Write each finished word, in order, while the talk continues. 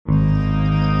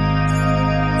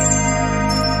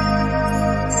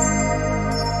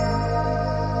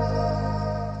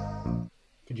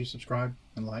you subscribe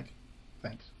and like?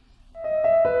 Thanks.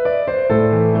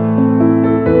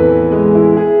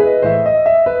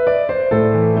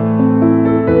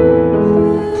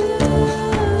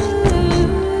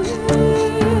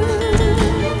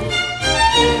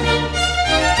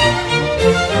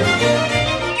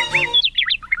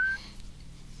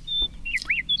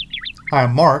 Hi,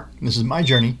 I'm Mark, and this is my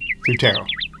journey through tarot.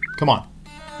 Come on.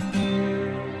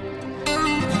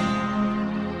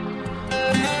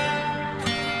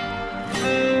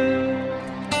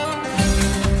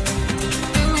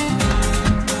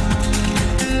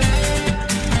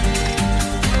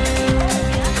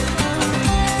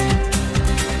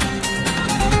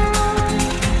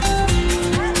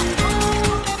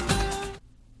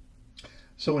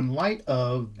 So in light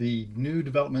of the new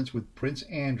developments with Prince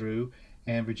Andrew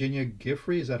and Virginia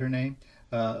Giuffre, is that her name,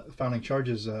 filing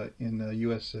charges in the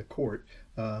U.S. court,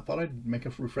 I thought I'd make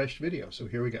a refreshed video. So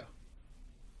here we go.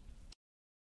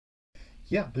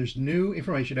 Yeah, there's new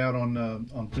information out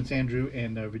on Prince Andrew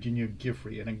and Virginia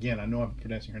Giuffre. And again, I know I'm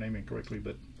pronouncing her name incorrectly,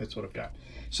 but that's what I've got.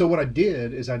 So what I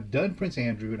did is I'd done Prince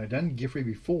Andrew and I'd done Giuffre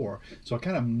before. So I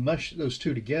kind of mushed those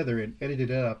two together and edited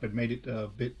it up and made it a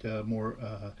bit more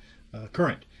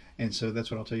current. And so that's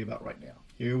what I'll tell you about right now.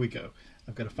 Here we go.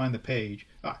 I've got to find the page.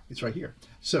 It's right here.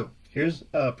 So here's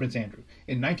Prince Andrew.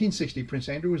 In 1960, Prince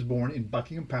Andrew was born in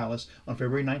Buckingham Palace on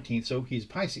February 19th, so he's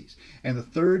Pisces, and the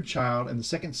third child and the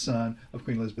second son of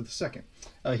Queen Elizabeth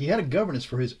II. He had a governess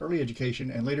for his early education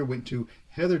and later went to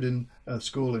Heatherden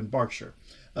School in Berkshire.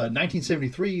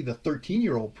 1973, the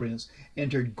 13-year-old prince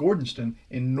entered Gordonston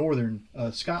in northern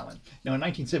Scotland. Now, in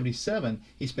 1977,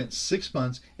 he spent 6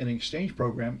 months in an exchange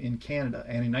program in Canada.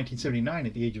 And in 1979,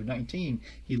 at the age of 19,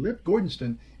 he left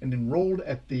Gordonston and enrolled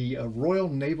at the Royal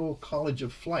Naval College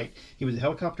of Flight. He was a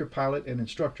helicopter pilot and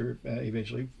instructor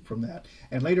eventually from that,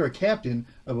 and later a captain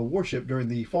of a warship during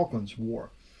the Falklands War.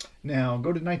 Now,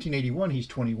 go to 1981, he's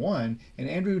 21, and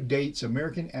Andrew dates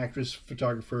American actress,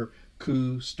 photographer,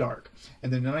 Koo Stark.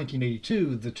 And then in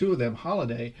 1982, the two of them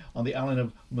holiday on the island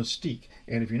of Mustique.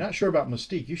 And if you're not sure about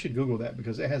Mustique, you should Google that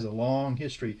because it has a long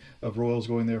history of royals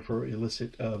going there for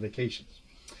illicit vacations.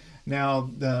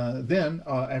 Now,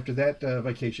 after that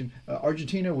vacation,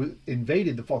 Argentina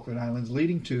invaded the Falkland Islands,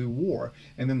 leading to war.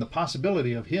 And then the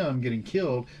possibility of him getting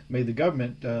killed made the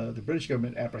government, the British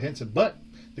government, apprehensive. But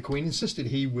the Queen insisted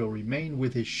he will remain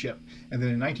with his ship. And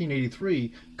then in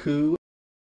 1983, Koo.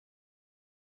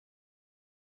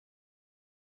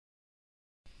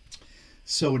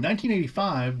 So in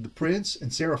 1985, the Prince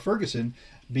and Sarah Ferguson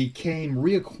became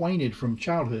reacquainted from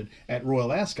childhood at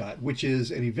Royal Ascot, which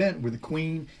is an event where the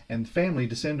Queen and family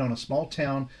descend on a small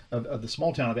town of the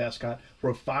small town of Ascot for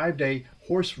a 5-day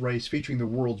horse race featuring the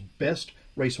world's best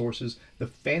racehorses, the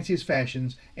fanciest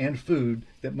fashions, and food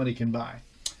that money can buy.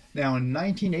 Now, in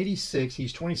 1986,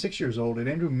 he's 26 years old, and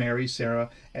Andrew marries Sarah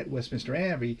at Westminster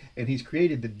Abbey, and he's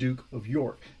created the Duke of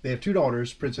York. They have two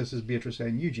daughters, Princesses Beatrice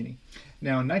and Eugenie.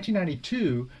 Now, in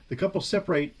 1992, the couple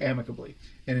separate amicably,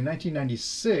 and in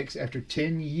 1996, after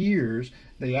 10 years,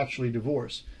 they actually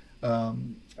divorce. I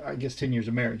guess 10 years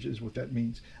of marriage is what that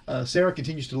means. Sarah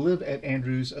continues to live at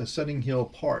Andrew's Sunninghill Hill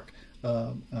Park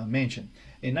mansion.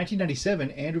 In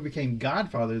 1997, Andrew became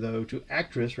godfather, though, to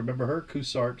actress, remember her, Koo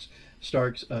Stark's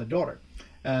daughter.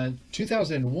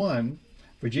 2001,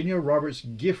 Virginia Roberts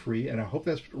Giuffre, and I hope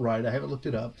that's right, I haven't looked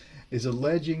it up, is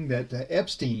alleging that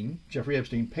Jeffrey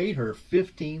Epstein, paid her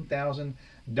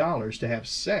 $15,000 to have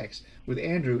sex with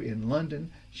Andrew in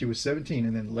London. She was 17,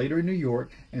 and then later in New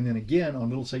York, and then again on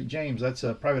Little St. James. That's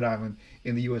a private island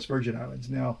in the U.S. Virgin Islands.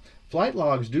 Now, flight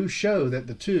logs do show that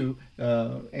the two,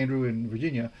 Andrew and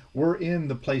Virginia, were in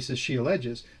the places she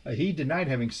alleges. He denied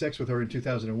having sex with her in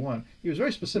 2001. He was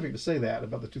very specific to say that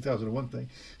about the 2001 thing,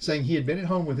 saying he had been at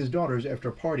home with his daughters after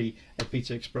a party at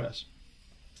Pizza Express.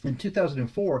 In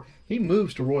 2004, he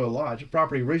moves to Royal Lodge, a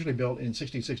property originally built in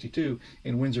 1662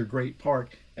 in Windsor Great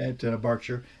Park at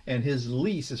Berkshire, and his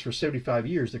lease is for 75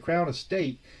 years. The Crown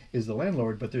Estate is the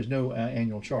landlord, but there's no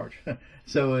annual charge.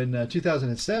 So in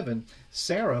 2007,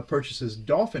 Sarah purchases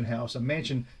Dolphin House, a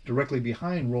mansion directly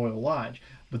behind Royal Lodge.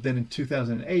 But then in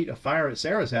 2008, a fire at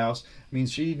Sarah's house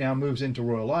means she now moves into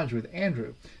Royal Lodge with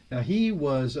Andrew. Now, he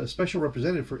was a special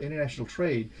representative for international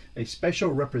trade, and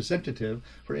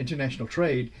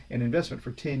investment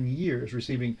for 10 years,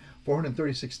 receiving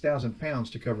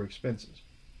 £436,000 to cover expenses.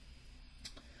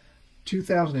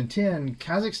 2010,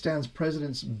 Kazakhstan's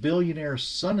president's billionaire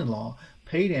son-in-law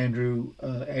paid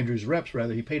Andrew's reps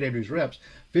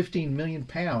 £15 million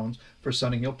for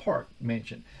Sunninghill Park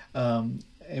mansion,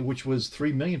 which was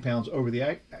 £3 million over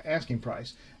the asking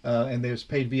price, and they was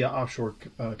paid via offshore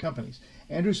companies.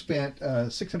 Andrew spent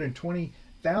 $620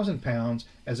 150,000 pounds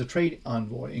as a trade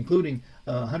envoy, including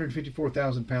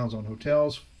 154,000 pounds on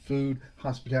hotels, food,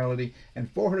 hospitality,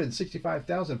 and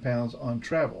 465,000 pounds on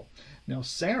travel. Now,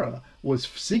 Sarah was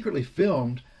secretly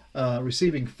filmed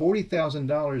receiving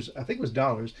 $40,000, I think it was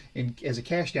dollars, as a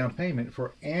cash down payment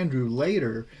for Andrew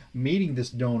later meeting this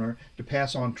donor to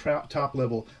pass on top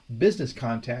level business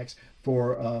contacts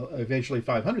for eventually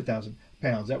 500,000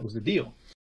 pounds. That was the deal.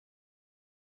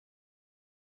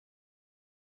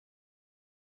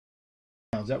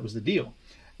 That was the deal.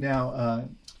 Now,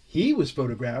 he was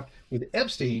photographed with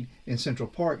Epstein in Central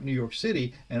Park, New York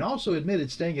City, and also admitted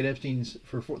staying at Epstein's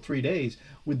for 3 days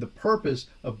with the purpose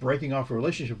of breaking off a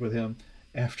relationship with him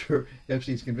after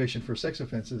Epstein's conviction for sex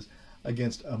offenses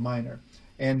against a minor.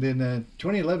 And in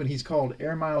 2011, he's called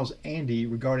Air Miles Andy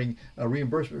regarding a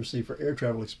reimbursement received for air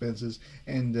travel expenses,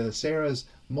 and Sarah's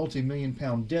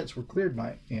multi-million-pound debts were cleared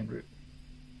by Andrew.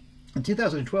 In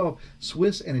 2012,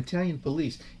 Swiss and Italian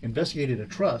police investigated a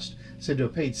trust said to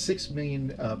have paid £6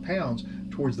 million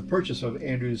towards the purchase of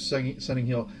Andrew's Sunning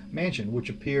Hill mansion, which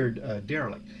appeared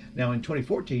derelict. Now, in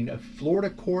 2014, a Florida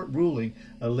court ruling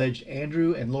alleged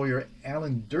Andrew and lawyer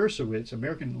Alan Dershowitz,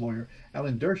 American lawyer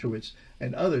Alan Dershowitz,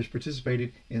 and others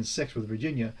participated in sex with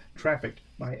Virginia, trafficked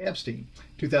by Epstein.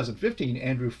 2015,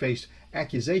 Andrew faced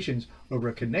accusations over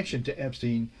a connection to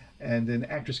Epstein, and then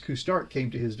actress Custart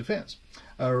came to his defense.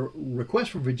 Requests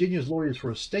from Virginia's lawyers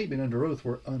for a statement under oath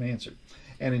were unanswered.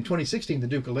 And in 2016, the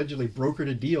Duke allegedly brokered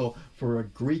a deal for a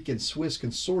Greek and Swiss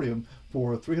consortium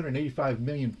for a £385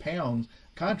 million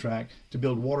contract to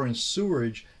build water and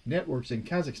sewerage networks in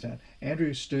Kazakhstan.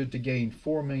 Andrew stood to gain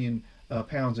 £4 million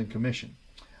in commission.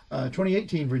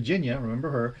 2018, Virginia, remember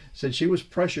her, said she was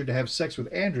pressured to have sex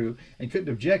with Andrew and couldn't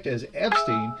object as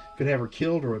Epstein could have her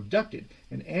killed or abducted.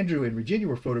 And Andrew and Virginia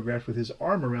were photographed with his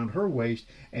arm around her waist,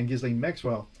 and Ghislaine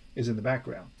Maxwell is in the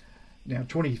background. Now,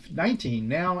 2019,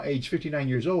 now age 59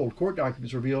 years old, court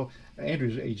documents reveal,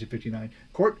 Andrew's age of 59,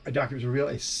 court documents reveal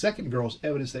a second girl's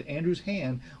evidence that Andrew's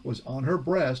hand was on her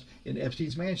breast in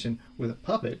Epstein's mansion with a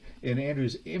puppet in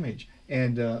Andrew's image.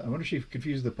 And I wonder if she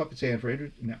confused the puppet's hand for Andrew.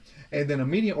 No. And then a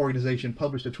media organization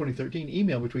published a 2013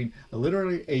 email between a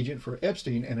literary agent for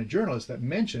Epstein and a journalist that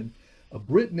mentioned a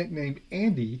Brit nicknamed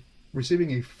Andy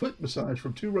receiving a foot massage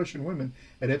from 2 Russian women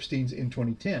at Epstein's in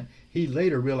 2010. He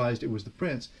later realized it was the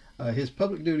prince. His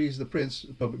public duties, the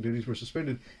prince's public duties, were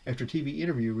suspended after a TV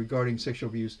interview regarding sexual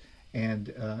abuse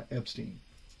and Epstein.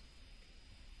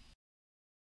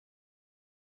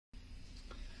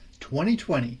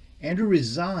 2020, Andrew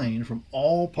resigned from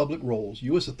all public roles.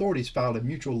 U.S. authorities filed a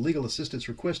mutual legal assistance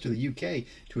request to the UK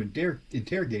to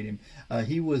interrogate him.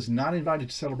 He was not invited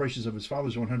to celebrations of his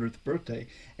father's 100th birthday.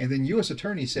 And then U.S.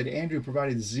 attorneys said Andrew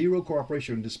provided zero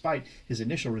cooperation despite his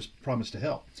initial promise to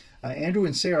help. Andrew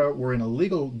and Sarah were in a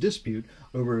legal dispute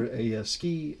over a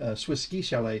Swiss ski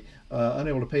chalet,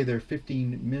 unable to pay their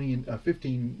 15 million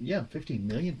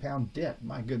pound debt.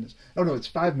 My goodness. Oh no, it's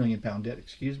 5 million pound debt.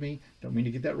 Excuse me. Don't mean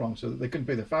to get that wrong. So they couldn't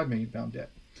pay their 5 million pound debt.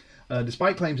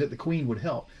 Despite claims that the Queen would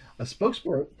help. A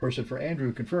spokesperson for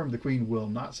Andrew confirmed the Queen will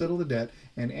not settle the debt,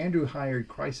 and Andrew hired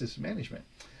crisis management.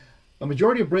 A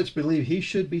majority of Brits believe he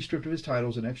should be stripped of his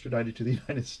titles and extradited to the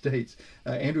United States.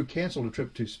 Andrew canceled a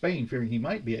trip to Spain, fearing he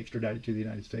might be extradited to the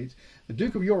United States. The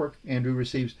Duke of York, Andrew,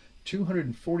 receives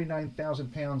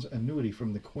 £249,000 annuity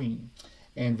from the Queen.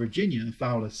 And Virginia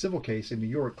filed a civil case in New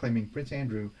York claiming Prince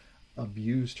Andrew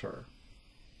abused her.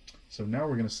 So now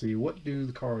we're going to see, what do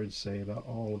the cards say about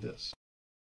all of this?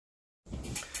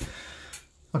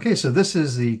 Okay, so this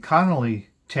is the Connolly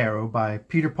Tarot by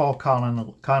Peter Paul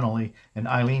Connolly and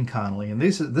Eileen Connolly. And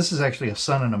this is actually a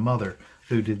son and a mother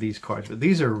who did these cards. But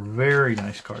these are very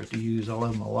nice cards to use. I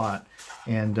love them a lot.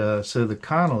 And so the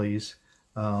Connollys,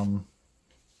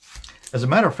 as a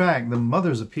matter of fact, the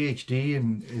mother's a PhD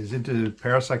and is into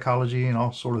parapsychology and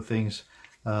all sort of things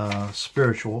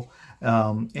spiritual.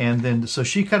 And then so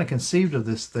she kind of conceived of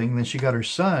this thing. Then she got her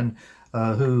son,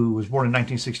 who was born in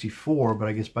 1964, but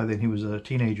I guess by then he was a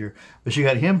teenager. But she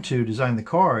got him to design the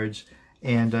cards,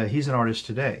 and he's an artist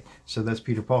today. So that's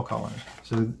Peter Paul Collins.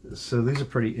 So these are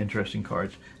pretty interesting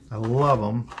cards. I love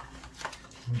them.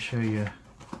 Let me show you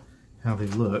how they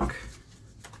look.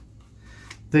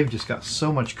 They've just got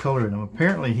so much color in them.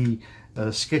 Apparently he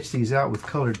sketched these out with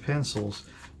colored pencils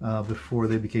before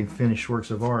they became finished works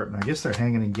of art. And I guess they're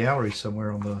hanging in galleries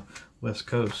somewhere on the West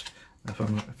Coast, if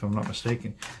I'm not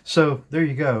mistaken. So there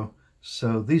you go.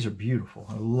 So these are beautiful.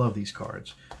 I love these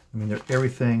cards. I mean, they're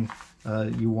everything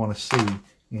you want to see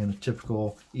in a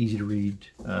typical, easy to read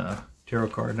tarot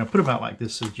card. Now put them out like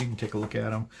this so that you can take a look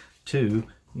at them too.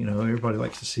 You know, everybody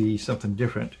likes to see something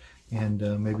different, and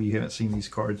maybe you haven't seen these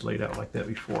cards laid out like that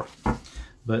before.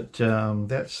 But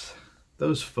that's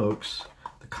those folks,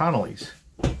 the Connollys.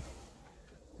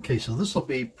 Okay, so this will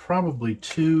be probably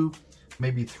 2,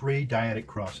 maybe 3 dyadic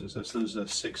crosses. That's those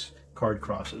 6 card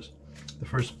crosses. The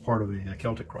first part of a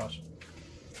Celtic cross.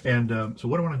 And so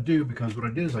what I want to do, because what I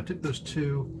did is I took those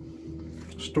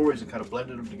 2 stories and kind of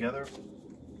blended them together.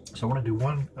 So I want to do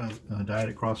one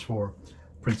dyadic cross for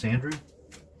Prince Andrew,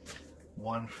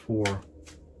 one for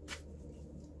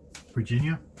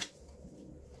Virginia,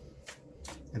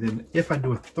 and then if I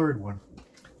do a third one,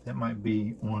 that might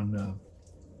be on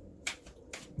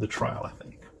the trial, I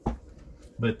think.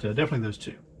 But definitely those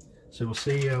 2. So we'll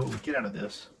see what we get out of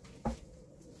this.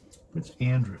 Prince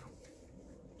Andrew.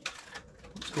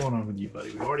 What's going on with you,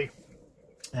 buddy? We already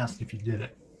asked if you did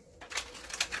it.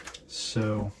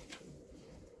 So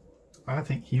I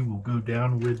think he will go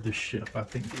down with the ship. I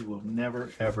think he will never,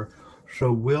 ever.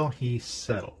 So will he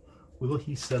settle? Will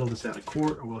he settle this out of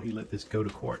court, or will he let this go to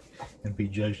court and be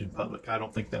judged in public? I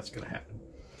don't think that's going to happen.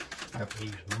 I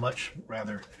think he'd much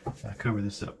rather cover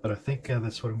this up. But I think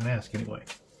that's what I'm going to ask anyway.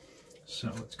 So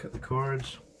let's cut the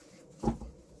cards.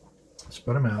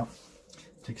 Spread them out.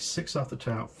 Take 6 off the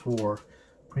top for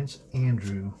Prince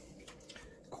Andrew.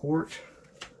 Court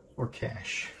or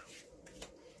cash?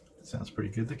 That sounds pretty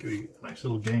good. That could be a nice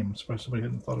little game. I'm surprised somebody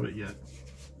hadn't thought of it yet.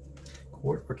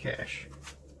 Court or cash?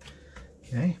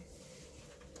 Okay.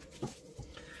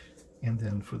 And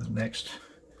then for the next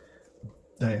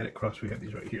dyadic cross, we have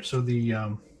these right here. So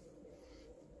the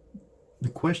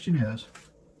question is,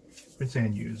 Prince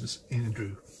Andrew, is this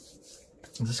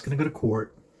going to go to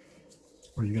court,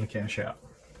 or are you going to cash out?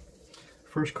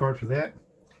 First card for that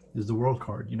is the World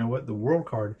card. You know what? The World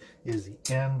card is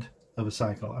the end of a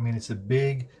cycle. I mean, it's a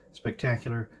big,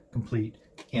 spectacular, complete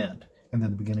end, and then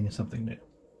the beginning of something new.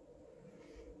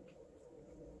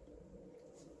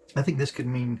 I think this could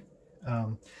mean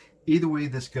either way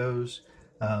this goes.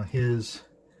 His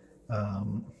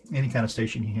any kind of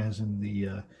station he has in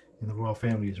the royal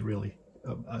family is really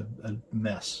a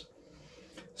mess.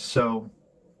 So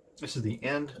this is the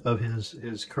end of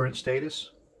his current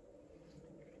status,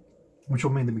 which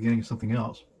will mean the beginning of something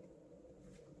else.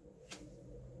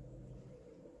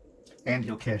 And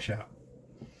he'll cash out.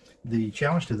 The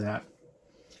challenge to that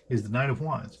is the Knight of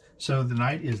Wands. So the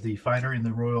Knight is the fighter in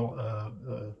the royal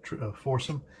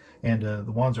foursome, and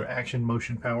the Wands are action,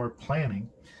 motion, power, planning.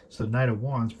 So the Knight of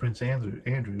Wands, Prince Andrew,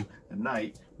 a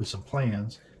knight with some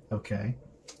plans. Okay,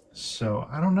 so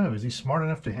I don't know. Is he smart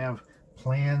enough to have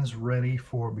plans ready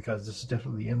for, because this is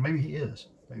definitely the end? Maybe he is.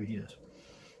 Maybe he is.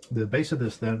 The base of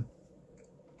this then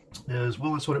is,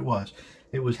 well, that's what it was.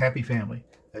 It was happy family,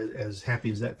 as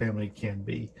happy as that family can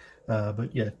be.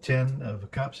 But yeah, 10 of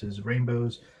Cups is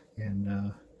rainbows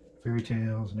and fairy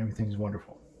tales, and everything's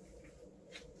wonderful.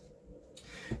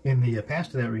 In the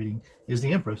past of that reading is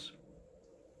the Empress.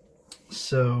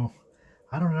 So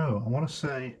I don't know. I want to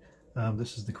say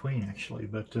this is the Queen, actually,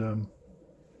 but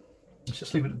let's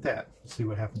just leave it at that. Let's see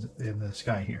what happens in the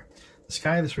sky here. The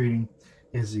sky of this reading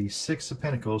is the 6 of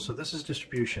Pentacles. So this is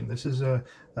distribution. This is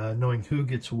knowing who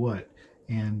gets what,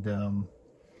 and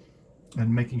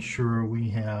making sure we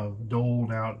have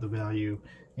doled out the value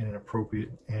in an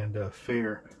appropriate and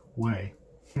fair way.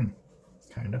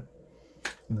 Kind of.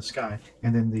 In the sky.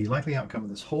 And then the likely outcome of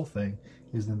this whole thing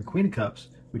is then the Queen of Cups,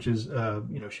 which is,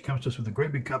 you know, she comes to us with a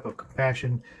great big cup of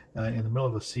compassion in the middle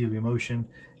of a sea of emotion,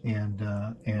 and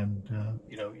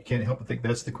you know, you can't help but think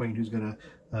that's the Queen who's going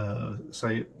to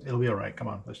say, it'll be all right, come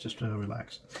on, let's just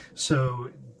relax. So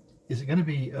is it going to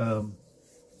be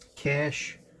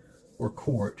cash or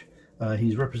court?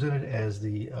 He's represented as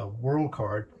the World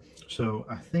card, so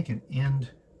I think an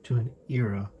end to an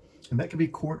era. And that could be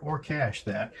court or cash,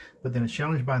 that. But then it's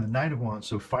challenged by the Knight of Wands,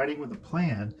 so fighting with a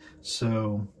plan.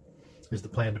 So is the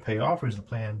plan to pay off, or is the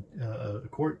plan a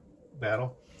court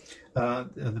battle?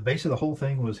 The base of the whole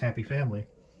thing was happy family.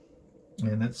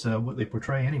 And that's what they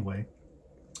portray anyway.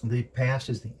 The past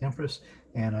is the Empress,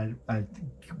 and I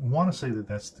want to say that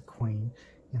that's the Queen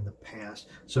in the past.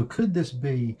 So could this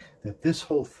be that this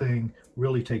whole thing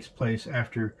really takes place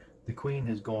after the Queen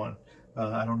has gone?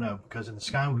 I don't know, because in the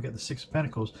sky we've got the 6 of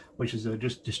Pentacles, which is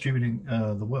just distributing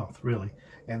the wealth, really.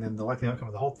 And then the likely outcome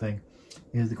of the whole thing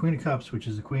is the Queen of Cups, which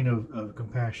is the Queen of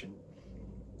compassion.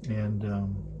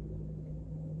 And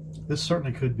this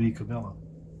certainly could be Camilla.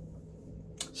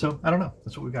 So I don't know.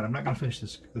 That's what we've got. I'm not going to finish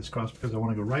this cross because I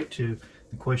want to go right to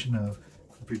the question of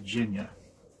Virginia.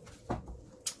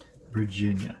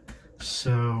 Virginia.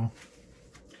 So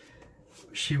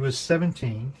she was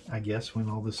 17, I guess, when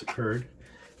all this occurred.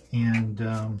 And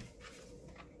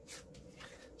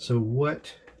so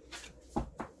what's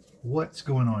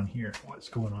going on here? What's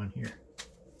going on here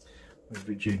with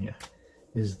Virginia?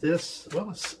 Is this, well,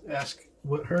 let's ask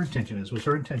what her intention is. Was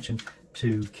her intention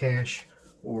to cash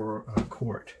or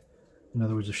court? In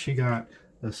other words, if she got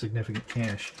a significant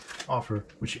cash offer,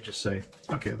 would she just say,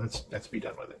 okay, let's be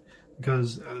done with it?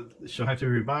 Because she'll have to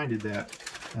be reminded that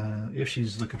if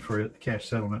she's looking for a cash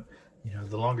settlement, you know,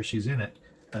 the longer she's in it,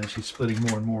 she's splitting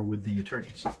more and more with the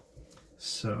attorneys.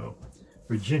 So,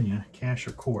 Virginia, cash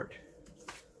or court?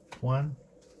 1,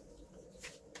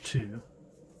 2,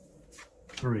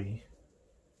 3,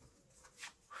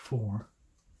 4,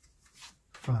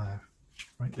 5.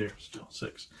 Right there, still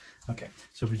 6. Okay,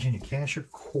 so Virginia, cash or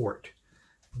court?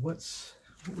 What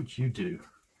would you do?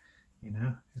 You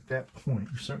know, at that point,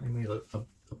 you certainly made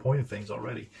a point of things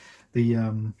already.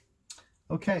 The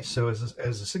okay, so as a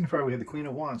signifier, we have the Queen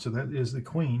of Wands. So that is the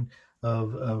queen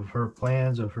of her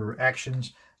plans, of her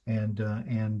actions, and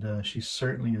she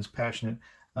certainly is passionate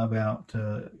about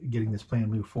getting this plan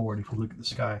moved forward. If we look at the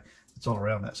sky, it's all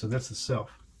around that. So that's the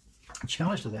self. The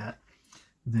challenge to that,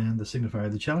 then the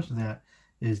signifier, the challenge to that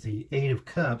is the Eight of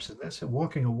Cups, and that's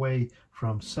walking away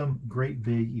from some great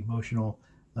big emotional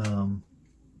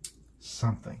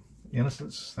something.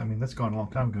 Innocence, I mean, that's gone a long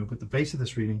time ago, but the base of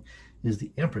this reading is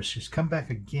the Empress. She's come back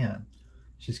again.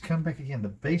 She's come back again. The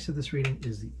base of this reading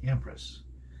is the Empress.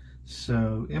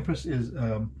 So Empress is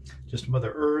just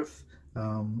Mother Earth,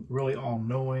 really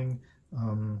all-knowing.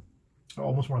 I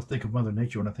almost want to think of Mother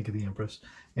Nature when I think of the Empress.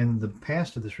 And the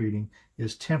past of this reading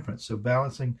is Temperance, so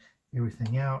balancing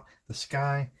everything out. The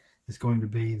sky is going to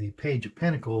be the Page of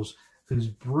Pentacles, who's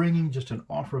bringing just an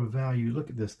offer of value. Look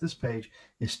at this. This page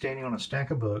is standing on a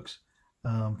stack of books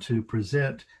to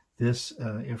present this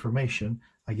information,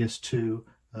 I guess, to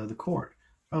the court.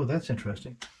 Oh, that's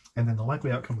interesting. And then the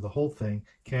likely outcome of the whole thing,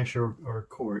 cash or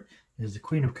court, is the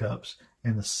Queen of Cups,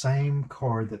 and the same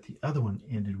card that the other one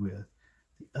ended with.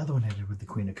 The other one ended with the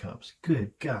Queen of Cups.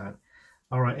 Good God.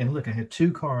 All right, and look, I had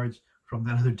 2 cards from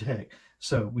that other deck.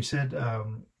 So we said,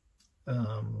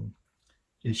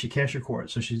 is she cash or court?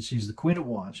 So she's the Queen of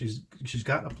Wands. She's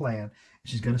got a plan. And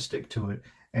she's going to stick to it,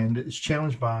 and it's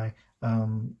challenged by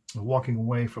walking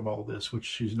away from all this, which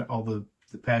she's all the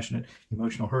passionate,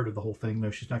 emotional hurt of the whole thing.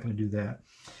 No, she's not going to do that.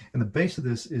 And the base of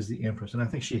this is the Empress, and I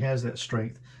think she has that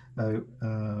strength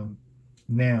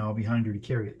now behind her to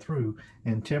carry it through.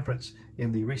 And Temperance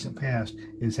in the recent past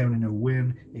is having to know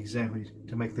when exactly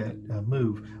to make that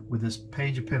move. With this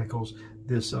Page of Pentacles,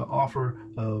 this offer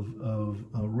of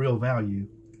real value,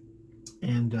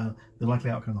 and the likely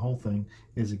outcome of the whole thing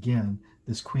is, again,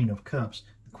 this Queen of Cups,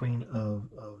 the Queen of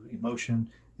emotion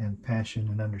and passion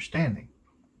and understanding.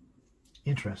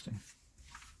 Interesting.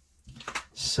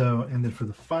 So, and then for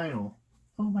the final,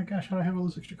 oh my gosh, how do I have all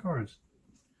those extra cards?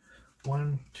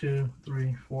 1, 2,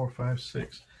 3, 4, 5,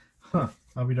 6. Huh,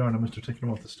 I'll be darned, I must have taken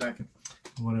them off the stacking.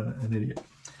 What an idiot.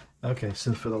 Okay,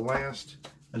 so for the last,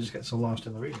 I just got so lost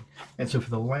in the reading. And so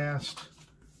for the last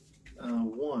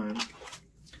one,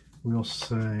 we'll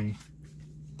say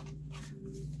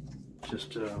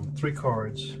just 3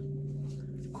 cards,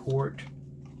 court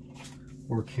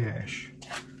or cash.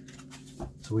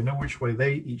 So we know which way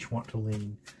they each want to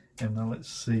lean. And now let's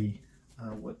see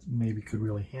what maybe could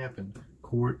really happen.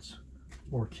 Courts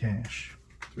or cash.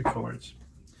 3 cards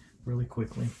really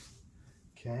quickly.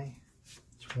 Okay,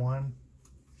 it's 1,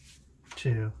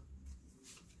 2,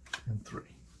 and 3.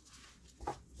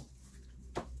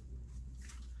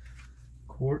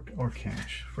 Court or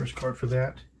cash. First card for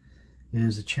that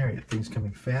is the Chariot, things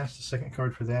coming fast. The second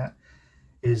card for that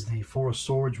is the Four of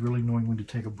Swords, really knowing when to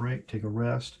take a break, take a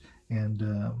rest, and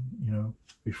you know,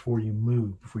 before you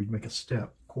move, before you make a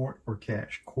step. Court or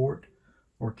cash. Court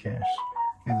or cash.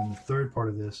 And then the third part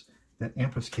of this, that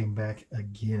Empress came back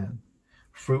again.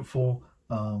 Fruitful,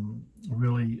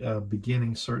 really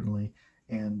beginning, certainly.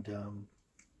 And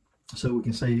so we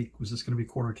can say, was this going to be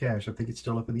court or cash? I think it's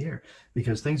still up in the air,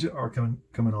 because things are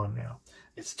coming on now.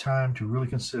 It's time to really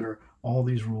consider all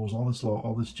these rules, all this law,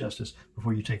 all this justice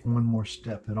before you take one more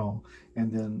step at all.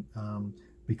 And then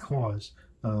because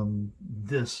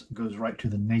this goes right to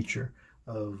the nature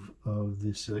of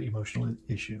this emotional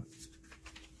issue.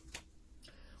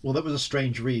 Well, that was a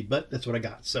strange read, but that's what I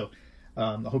got. So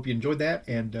I hope you enjoyed that,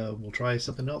 and we'll try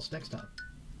something else next time.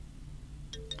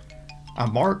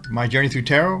 I'm Mark, My Journey Through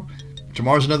Tarot.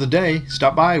 Tomorrow's another day.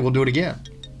 Stop by, we'll do it again.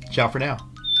 Ciao for now.